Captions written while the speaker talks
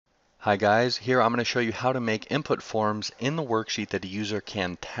Hi guys, here I'm going to show you how to make input forms in the worksheet that a user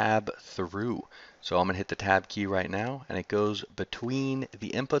can tab through. So I'm going to hit the tab key right now and it goes between the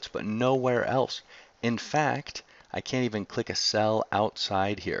inputs but nowhere else. In fact, I can't even click a cell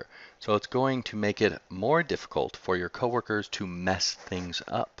outside here. So it's going to make it more difficult for your coworkers to mess things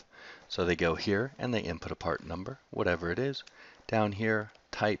up. So they go here and they input a part number, whatever it is. Down here,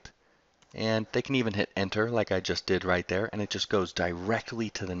 type. And they can even hit enter like I just did right there, and it just goes directly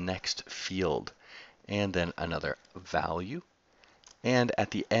to the next field. And then another value. And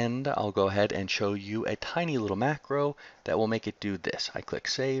at the end, I'll go ahead and show you a tiny little macro that will make it do this. I click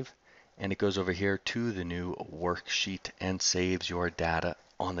save, and it goes over here to the new worksheet and saves your data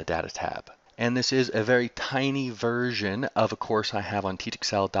on the data tab. And this is a very tiny version of a course I have on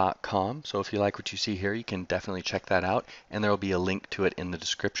teachexcel.com. So if you like what you see here, you can definitely check that out. And there will be a link to it in the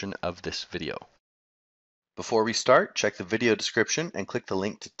description of this video. Before we start, check the video description and click the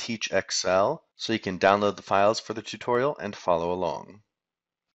link to Teach Excel so you can download the files for the tutorial and follow along.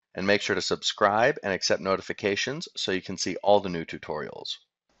 And make sure to subscribe and accept notifications so you can see all the new tutorials.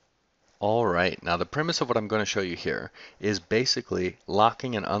 All right, now the premise of what I'm going to show you here is basically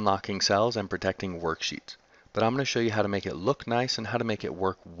locking and unlocking cells and protecting worksheets. But I'm going to show you how to make it look nice and how to make it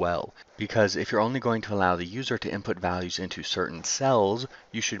work well. Because if you're only going to allow the user to input values into certain cells,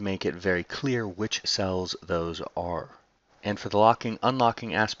 you should make it very clear which cells those are. And for the locking,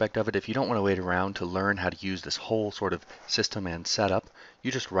 unlocking aspect of it, if you don't want to wait around to learn how to use this whole sort of system and setup,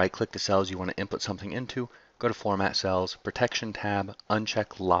 you just right-click the cells you want to input something into, go to Format Cells, Protection tab,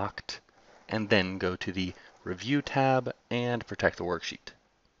 uncheck Locked, and then go to the Review tab and protect the worksheet.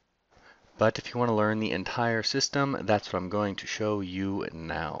 But if you want to learn the entire system, that's what I'm going to show you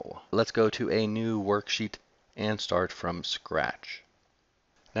now. Let's go to a new worksheet and start from scratch.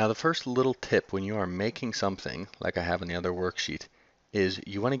 Now the first little tip when you are making something, like I have in the other worksheet, is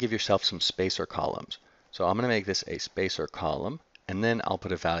you want to give yourself some spacer columns. So I'm going to make this a spacer column, and then I'll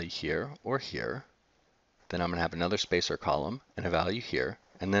put a value here or here. Then I'm going to have another spacer column and a value here,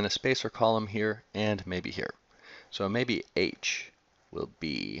 and then a spacer column here and maybe here. So maybe H will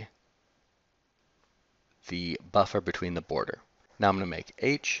be the buffer between the border. Now I'm going to make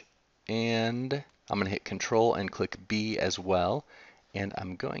H, and I'm going to hit Control and click B as well, and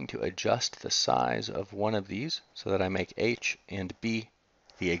I'm going to adjust the size of one of these so that I make H and B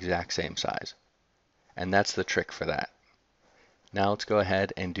the exact same size. And that's the trick for that. Now let's go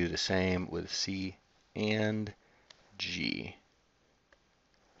ahead and do the same with C and G.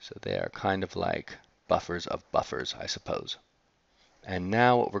 So they are kind of like buffers of buffers, I suppose. And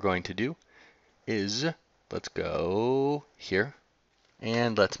now what we're going to do is let's go here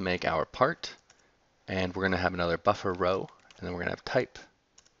and let's make our part, and we're going to have another buffer row, and then we're going to have type,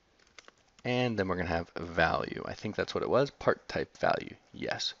 and then we're going to have value. I think that's what it was, part type value,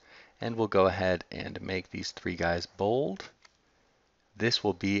 yes. And we'll go ahead and make these three guys bold. This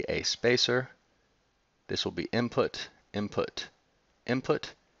will be a spacer, this will be input, input,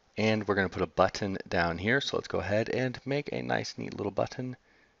 input, and we're going to put a button down here. So let's go ahead and make a nice neat little button.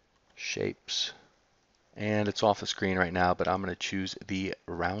 Shapes. And it's off the screen right now, but I'm going to choose the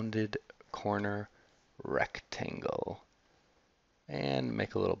rounded corner rectangle and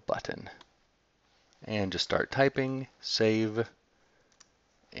make a little button. And just start typing, save,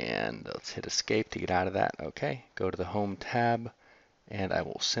 and let's hit escape to get out of that. Okay, go to the home tab, and I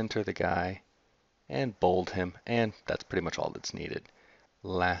will center the guy and bold him, and that's pretty much all that's needed.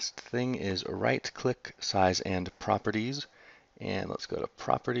 Last thing is right click size and properties, and let's go to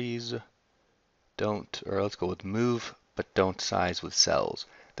properties. Let's go with move, but don't size with cells.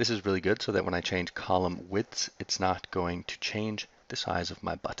 This is really good so that when I change column widths, it's not going to change the size of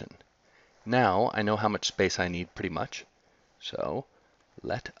my button. Now I know how much space I need pretty much. So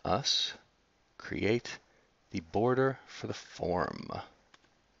let us create the border for the form.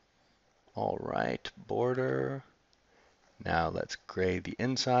 All right, border. Now let's grade the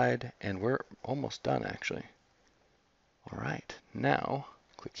inside, and we're almost done actually. All right, now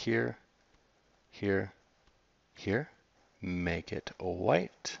click here, here, here, make it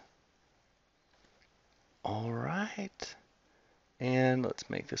white. All right, and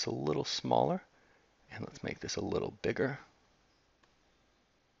let's make this a little smaller, and let's make this a little bigger.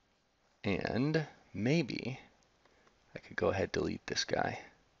 And maybe I could go ahead and delete this guy,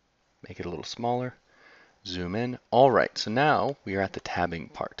 make it a little smaller, zoom in. All right, so now we are at the tabbing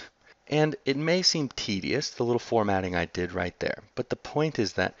part. And it may seem tedious, the little formatting I did right there, but the point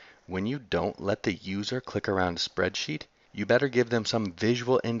is that when you don't let the user click around a spreadsheet, you better give them some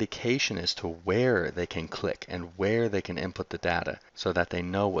visual indication as to where they can click and where they can input the data so that they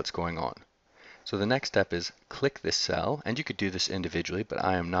know what's going on. So the next step is click this cell, and you could do this individually, but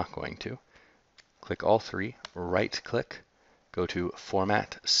I am not going to. Click all three, right click, go to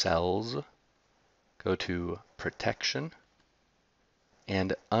Format Cells, go to Protection,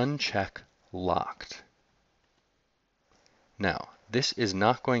 and uncheck Locked. Now, this is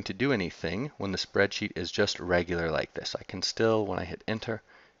not going to do anything when the spreadsheet is just regular like this. I can still, when I hit Enter,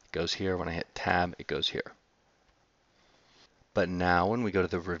 it goes here. When I hit Tab, it goes here. But now when we go to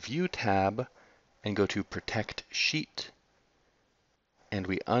the Review tab and go to Protect Sheet, and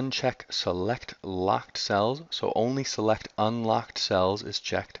we uncheck Select Locked Cells, so only Select Unlocked Cells is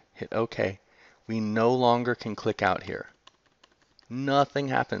checked, hit OK, we no longer can click out here. Nothing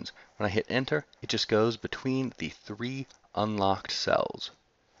happens. When I hit Enter, it just goes between the three unlocked cells.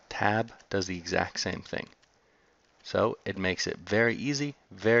 Tab does the exact same thing. So it makes it very easy,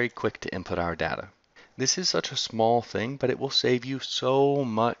 very quick to input our data. This is such a small thing, but it will save you so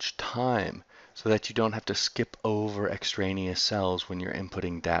much time so that you don't have to skip over extraneous cells when you're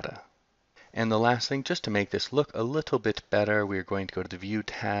inputting data. And the last thing, just to make this look a little bit better, we're going to go to the View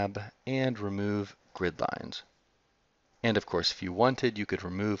tab and remove grid lines. And of course, if you wanted, you could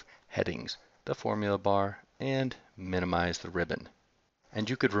remove headings, the formula bar, and minimize the ribbon. And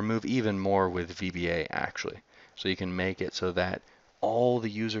you could remove even more with VBA actually. So you can make it so that all the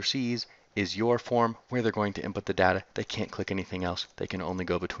user sees is your form where they're going to input the data. They can't click anything else. They can only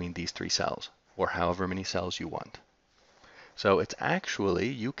go between these three cells, or however many cells you want. So it's actually,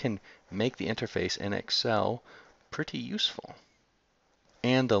 you can make the interface in Excel pretty useful.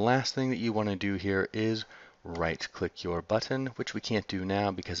 And the last thing that you want to do here is right-click your button, which we can't do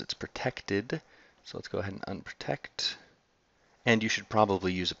now because it's protected. So let's go ahead and unprotect. And you should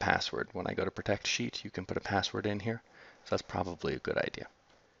probably use a password. When I go to Protect Sheet, you can put a password in here. So that's probably a good idea.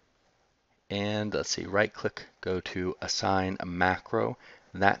 And let's see, right-click, go to Assign a Macro.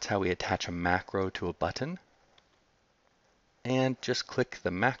 That's how we attach a macro to a button. And just click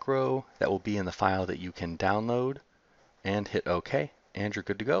the macro that will be in the file that you can download and hit OK, and you're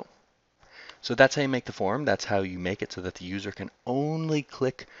good to go. So that's how you make the form. That's how you make it so that the user can only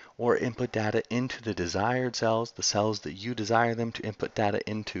click or input data into the desired cells, the cells that you desire them to input data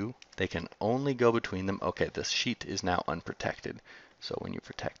into. They can only go between them. Okay, this sheet is now unprotected. So when you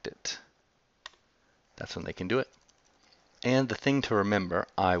protect it, that's when they can do it. And the thing to remember,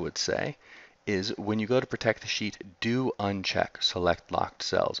 I would say, is when you go to protect the sheet, do uncheck select locked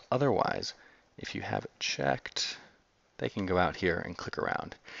cells. Otherwise, if you have it checked, they can go out here and click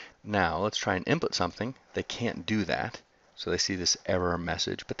around. Now let's try and input something. They can't do that, so they see this error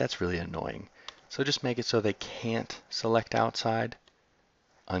message, but that's really annoying. So just make it so they can't select outside,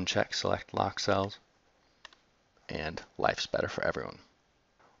 uncheck select lock cells, and life's better for everyone.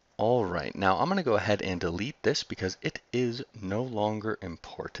 All right, now I'm going to go ahead and delete this because it is no longer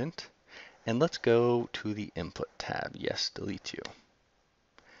important. And let's go to the Input tab. Yes, delete you.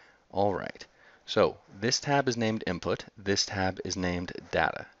 All right. So this tab is named Input. This tab is named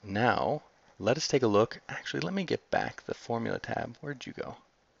Data. Now, let us take a look. Actually, let me get back the Formula tab. Where'd you go?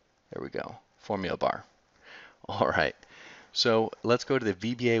 There we go. Formula bar. All right. So let's go to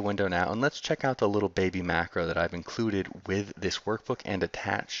the VBA window now, and let's check out the little baby macro that I've included with this workbook and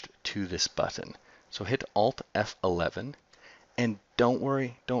attached to this button. So hit Alt F11. And don't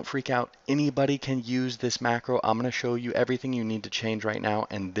worry, don't freak out. Anybody can use this macro. I'm going to show you everything you need to change right now,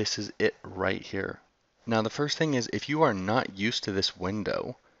 and this is it right here. Now, the first thing is if you are not used to this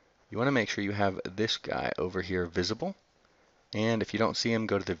window, you want to make sure you have this guy over here visible. And if you don't see him,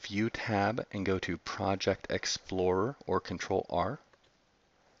 go to the View tab and go to Project Explorer or Control R.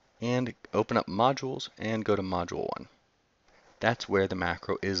 And open up Modules and go to Module 1. That's where the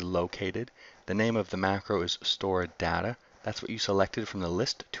macro is located. The name of the macro is Store Data. That's what you selected from the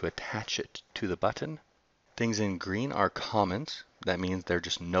list to attach it to the button. Things in green are comments. That means they're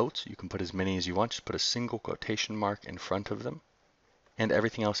just notes. You can put as many as you want. Just put a single quotation mark in front of them. And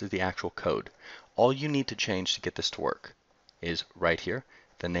everything else is the actual code. All you need to change to get this to work is right here,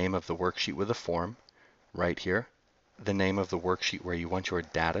 the name of the worksheet with a form. Right here, the name of the worksheet where you want your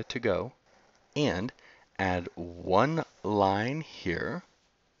data to go. And add one line here,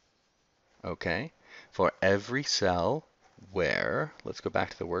 okay, for every cell where, let's go back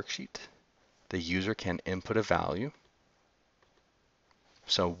to the worksheet, the user can input a value.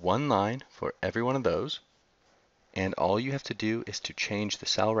 So one line for every one of those, and all you have to do is to change the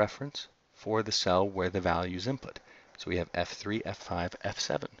cell reference for the cell where the value is input. So we have F3, F5,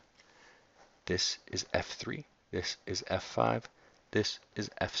 F7. This is F3, this is F5, this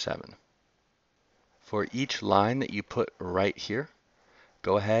is F7. For each line that you put right here,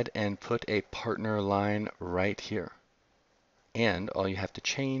 go ahead and put a partner line right here. And all you have to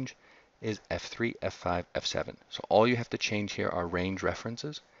change is F3, F5, F7. So all you have to change here are range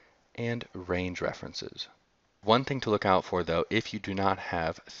references and range references. One thing to look out for though, if you do not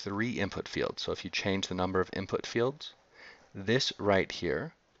have 3 input fields, so if you change the number of input fields, this right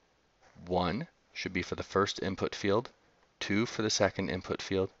here, 1 should be for the first input field, 2 for the second input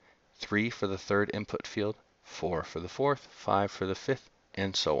field, 3 for the third input field, 4 for the fourth, 5 for the fifth,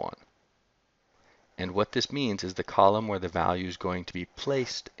 and so on. And what this means is the column where the value is going to be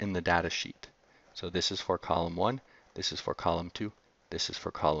placed in the data sheet. So this is for column 1, this is for column 2, this is for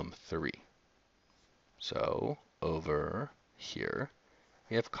column 3. So over here,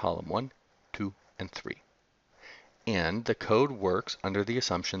 we have column 1, 2, and 3. And the code works under the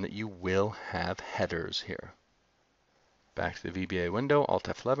assumption that you will have headers here. Back to the VBA window, Alt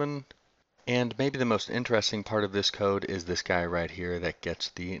F11. And maybe the most interesting part of this code is this guy right here that gets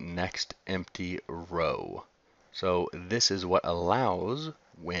the next empty row. So this is what allows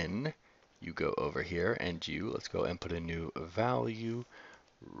when you go over here and let's go input a new value,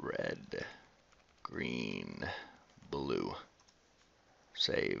 red, green, blue,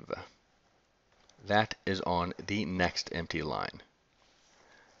 save. That is on the next empty line.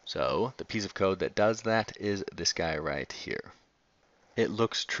 So the piece of code that does that is this guy right here. It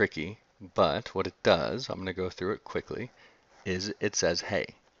looks tricky, but what it does, I'm going to go through it quickly, is it says, hey,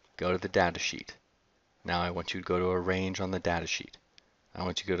 go to the data sheet. Now I want you to go to a range on the data sheet. I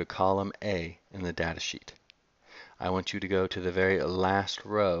want you to go to column A in the data sheet. I want you to go to the very last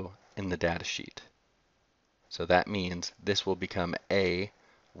row in the data sheet. So that means this will become A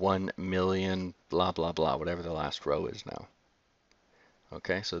 1 million blah blah blah, whatever the last row is now.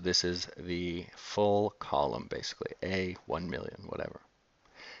 Okay, so this is the full column basically, A 1 million, whatever.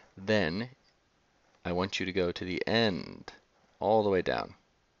 Then I want you to go to the end, all the way down.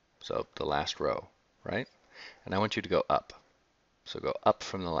 So the last row, right? And I want you to go up. So go up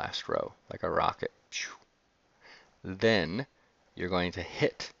from the last row, like a rocket. Then you're going to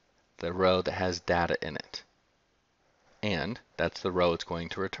hit the row that has data in it. And that's the row it's going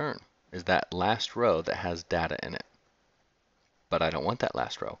to return, is that last row that has data in it. But I don't want that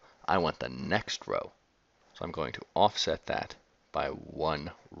last row. I want the next row. So I'm going to offset that by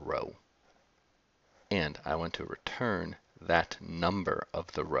 1 row. And I want to return that number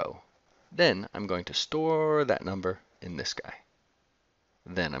of the row. Then I'm going to store that number in this guy.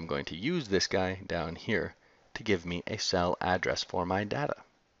 Then I'm going to use this guy down here to give me a cell address for my data.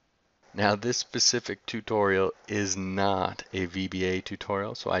 Now this specific tutorial is not a VBA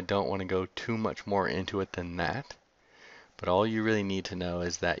tutorial, so I don't want to go too much more into it than that. But all you really need to know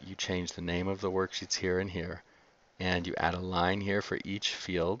is that you change the name of the worksheets here and here, and you add a line here for each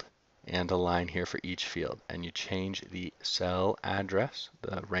field, and a line here for each field, and you change the cell address,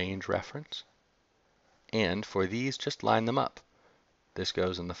 the range reference, and for these just line them up. This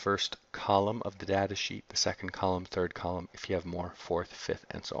goes in the first column of the data sheet, the second column, third column, if you have more, fourth, fifth,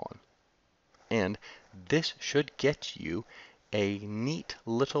 and so on. And this should get you a neat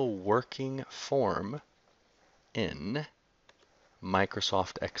little working form in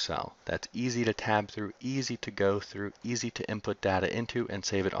Microsoft Excel. That's easy to tab through, easy to go through, easy to input data into and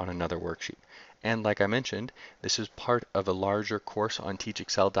save it on another worksheet. And like I mentioned, this is part of a larger course on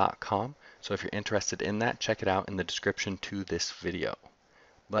teachexcel.com. So if you're interested in that, check it out in the description to this video.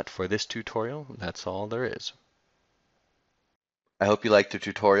 But for this tutorial, that's all there is. I hope you liked the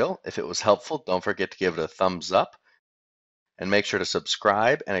tutorial. If it was helpful, don't forget to give it a thumbs up and make sure to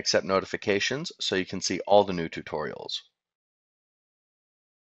subscribe and accept notifications so you can see all the new tutorials.